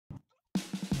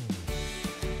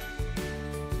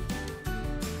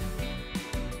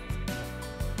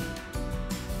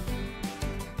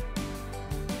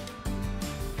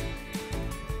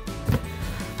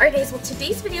Alright guys, well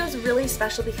today's video is really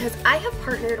special because I have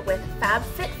partnered with Fab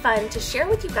Fit Fun to share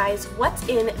with you guys what's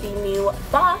in the new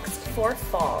box for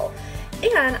fall.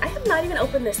 And I have not even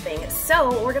opened this thing,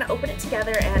 so we're going to open it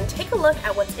together and take a look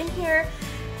at what's in here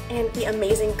and the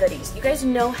amazing goodies. You guys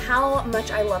know how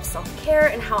much I love self-care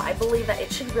and how I believe that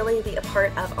it should really be a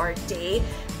part of our day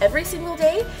every single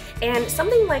day. And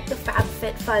something like the Fab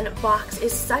Fit Fun box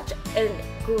is such a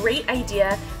great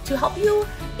idea to help you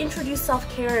introduce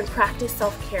self-care and practice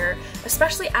self-care,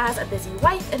 especially as a busy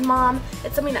wife and mom.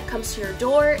 It's something that comes to your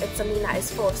door, it's something that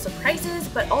is full of surprises,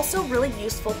 but also really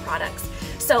useful products.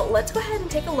 So let's go ahead and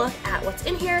take a look at what's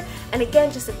in here. And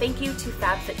again, just a thank you to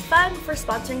Fab Fit Fun for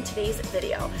sponsoring today's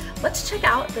video. Let's check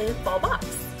out the fall box.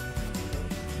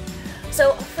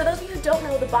 So for those of you who don't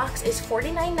know, the box is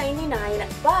 $49.99,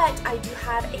 but I do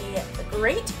have a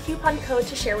great coupon code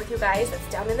to share with you guys that's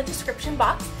down in the description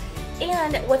box.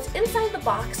 And what's inside the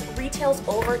box retails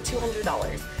over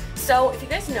 $200. So if you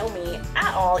guys know me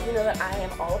at all, you know that I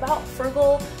am all about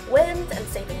frugal wins and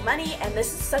saving money, and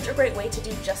this is such a great way to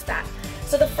do just that.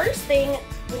 So the first thing,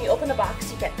 when you open the box,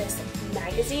 you get this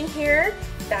magazine here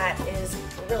that is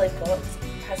really cool. It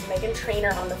has Megan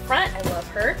Trainor on the front. I love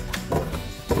her.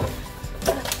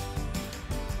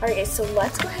 Alright guys, so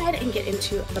let's go ahead and get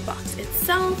into the box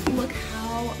itself. Look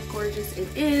how gorgeous it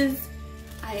is.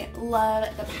 I love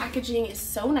the packaging, is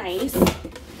so nice.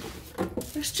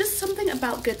 There's just something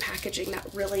about good packaging that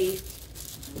really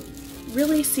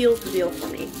seals the deal for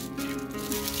me.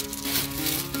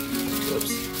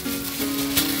 Oops.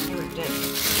 Okay.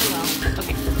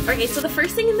 Okay, so the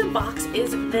first thing in the box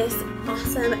is this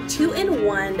awesome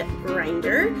 2-in-1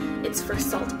 grinder. It's for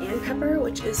salt and pepper,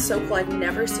 which is so cool. I've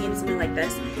never seen something like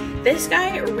this. This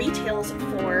guy retails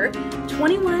for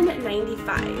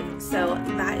 $21.95, so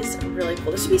that is really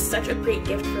cool. This would be such a great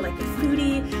gift for like a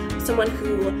foodie, someone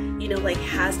who, you know, like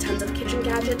has tons of kitchen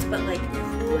gadgets, but like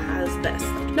who has this?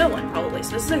 Like no one probably.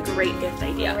 So this is a great gift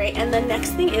idea. All right, and the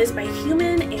next thing is by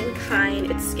Human and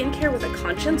Kind. It's skincare with a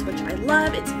conscience, which I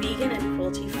love. It's vegan and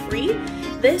cruelty free.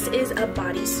 This is a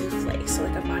body souffle, so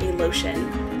like a body lotion.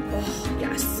 Oh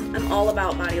yes, I'm all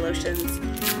about body lotions,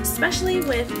 especially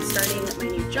with starting my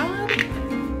new job.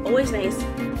 Always nice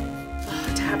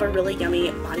to have a really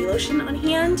yummy body lotion on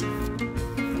hand.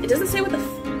 It doesn't say what the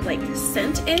like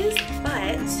scent is,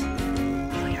 but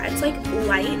oh yeah, it's like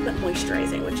light but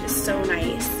moisturizing, which is so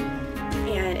nice,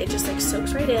 and it just like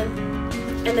soaks right in.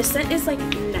 And the scent is like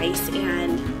nice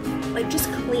and like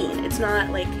just clean. It's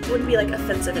not like, it wouldn't be like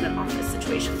offensive in an office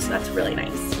situation, so that's really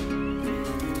nice.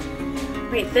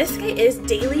 Right, this guy is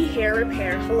Daily Hair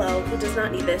Repair. Hello, who does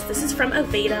not need this? This is from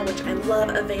Aveda, which I love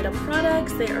Aveda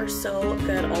products. They are so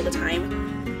good all the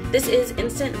time. This is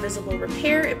Instant Visible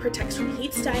Repair. It protects from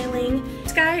heat styling.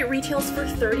 This guy retails for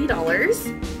 $30.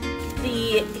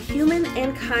 The Human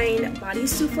and Kind Body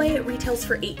Souffle retails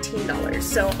for $18.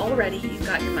 So already you've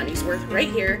got your money's worth right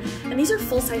here. And these are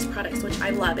full-size products, which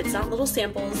I love. It's not little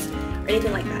samples or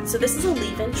anything like that. So this is a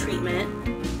leave-in treatment.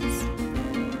 Oh,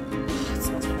 it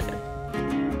smells really good.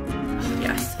 Oh,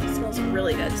 yes, it smells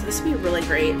really good. So this would be really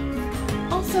great.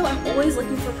 Also, I'm always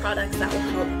looking for products that will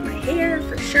help my hair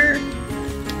for sure.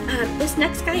 This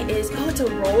next guy is, oh, it's a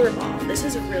roller ball. This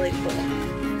is really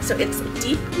cool. So it's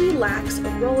Deep Relax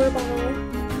Roller Ball.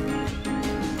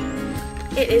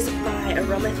 It is by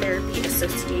Aromatherapy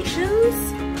Associations,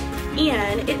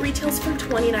 and it retails for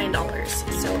 $29.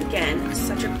 So again,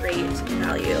 such a great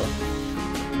value.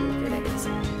 Look at it, it's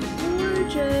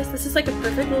gorgeous. This is like a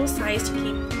perfect little size to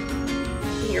keep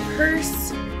in your purse.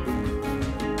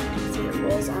 See, it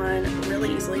rolls on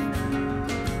really easily.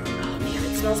 Oh man,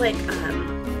 it smells like,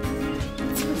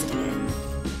 let's see what's in it.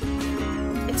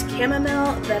 It's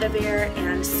chamomile, vetiver,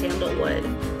 and sandalwood.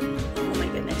 Oh my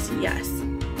goodness, yes.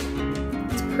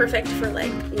 It's perfect for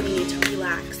like when you need to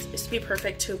relax. This would be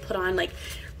perfect to put on like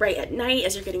right at night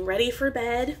as you're getting ready for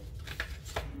bed.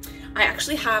 I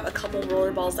actually have a couple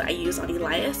roller balls that I use on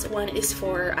Elias. One is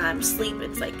for sleep,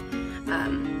 it's like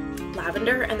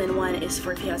lavender, and then one is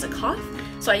for if he has a cough.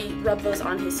 So I rub those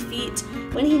on his feet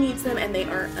when he needs them, and they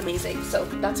are amazing. So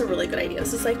that's a really good idea.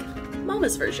 This is like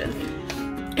mama's version.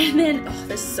 And then, oh,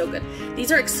 this is so good. These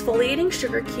are exfoliating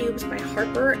sugar cubes by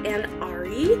Harper and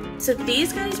Ari. So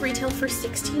these guys retail for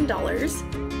 $16. Oh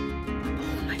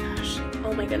my gosh.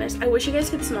 Oh my goodness. I wish you guys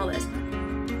could smell this.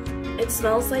 It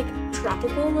smells like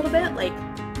tropical a little bit. Like,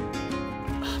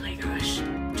 oh my gosh.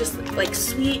 Just like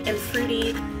sweet and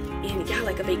fruity and yeah,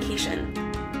 like a vacation.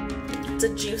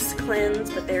 It's a juice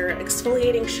cleanse, but they're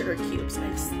exfoliating sugar cubes. I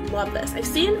love this. I've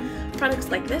seen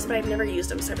products like this, but I've never used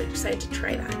them, so I'm excited to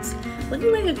try that.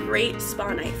 Looking like a great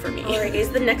spa night for me. Alright guys,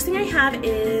 the next thing I have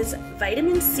is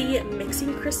vitamin C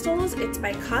mixing crystals. It's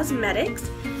by Cosmetics.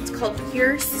 It's called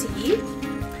Pure C.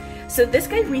 So this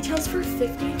guy retails for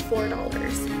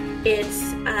 $54.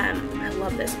 It's, I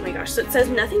love this, oh my gosh. So it says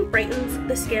nothing brightens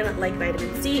the skin like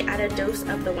vitamin C. Add a dose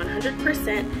of the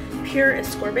 100% pure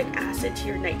ascorbic acid to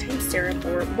your nighttime serum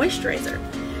or moisturizer.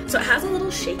 So it has a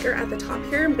little shaker at the top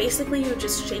here, and basically you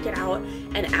just shake it out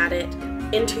and add it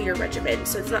into your regimen.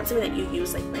 So it's not something that you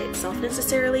use like by itself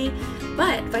necessarily,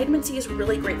 but vitamin C is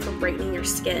really great for brightening your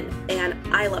skin, and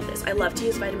I love this. I love to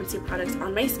use vitamin C products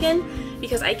on my skin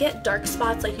because I get dark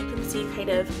spots, like you can see kind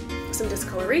of some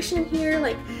discoloration here,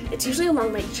 like it's usually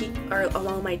along my cheek or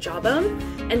along my jawbone,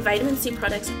 and vitamin C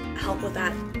products help with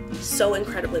that so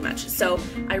incredibly much. So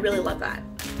I really love that.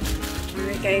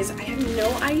 Alright guys, I have no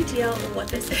idea what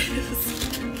this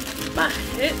is, but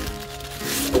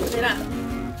open it up.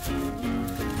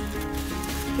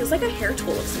 Feels like a hair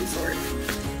tool of some sort.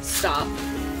 Stop.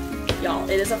 Y'all,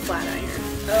 it is a flat iron.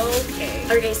 Okay.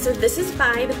 Alright guys, so this is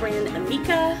by the brand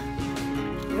Amika.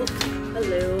 Oh,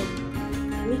 hello.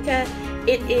 Amika.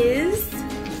 It is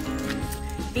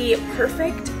the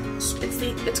perfect,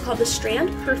 it's called the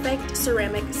Strand Perfect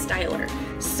Ceramic Styler.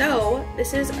 So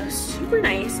this is a super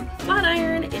nice flat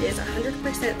iron. It is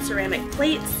 100% ceramic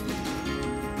plates,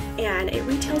 and it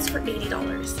retails for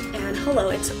 $80. And hello,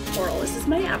 it's coral. This is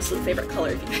my absolute favorite color,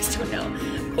 if you guys don't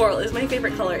know. Coral is my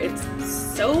favorite color. It's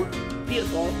so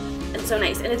beautiful and so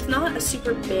nice. And it's not a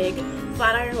super big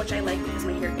flat iron, which I like because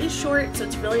my hair is short, so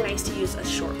it's really nice to use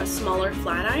a smaller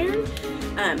flat iron.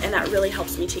 And that really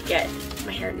helps me to get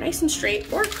my hair nice and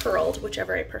straight or curled,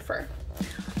 whichever I prefer.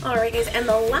 Alright guys, and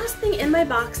the last thing in my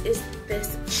box is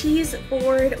this cheese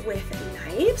board with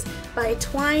knives by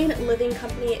Twine Living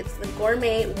Company. It's the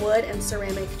Gourmet Wood and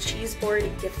Ceramic Cheese Board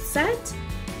gift set.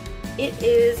 It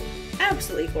is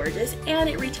absolutely gorgeous, and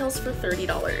it retails for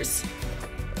 $30.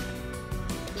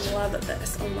 Love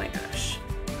this. Oh my gosh.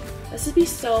 This would be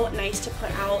so nice to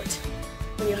put out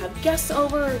when you have guests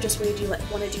over, or just when you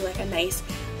want to do like a nice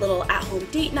little at-home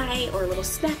date night or a little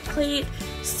snack plate.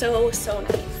 So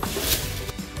nice.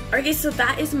 Alright guys, so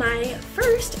that is my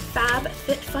first Fab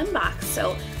Fit Fun box.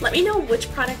 So let me know which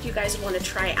product you guys want to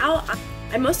try out.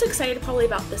 I'm most excited probably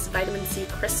about this vitamin C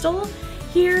crystal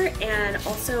here, and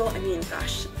also, I mean,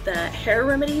 gosh, the hair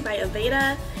remedy by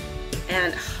Aveda,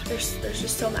 and there's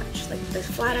just so much, like the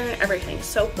flat iron, everything,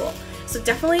 so cool. So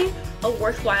definitely a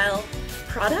worthwhile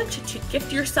product to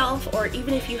gift yourself, or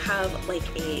even if you have like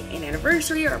an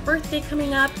anniversary or a birthday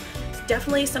coming up.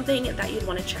 Definitely something that you'd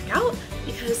want to check out,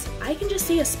 because I can just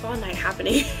see a spa night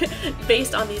happening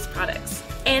based on these products.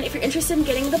 And if you're interested in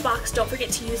getting the box, don't forget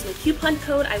to use my coupon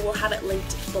code. I will have it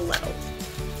linked below.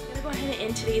 I'm gonna go ahead and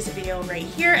end today's video right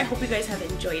here. I hope you guys have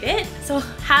enjoyed it. So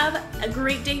have a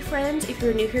great day, friends. If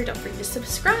you're new here, don't forget to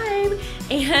subscribe.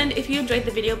 And if you enjoyed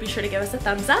the video, be sure to give us a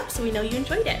thumbs up so we know you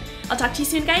enjoyed it. I'll talk to you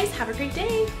soon, guys. Have a great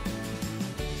day.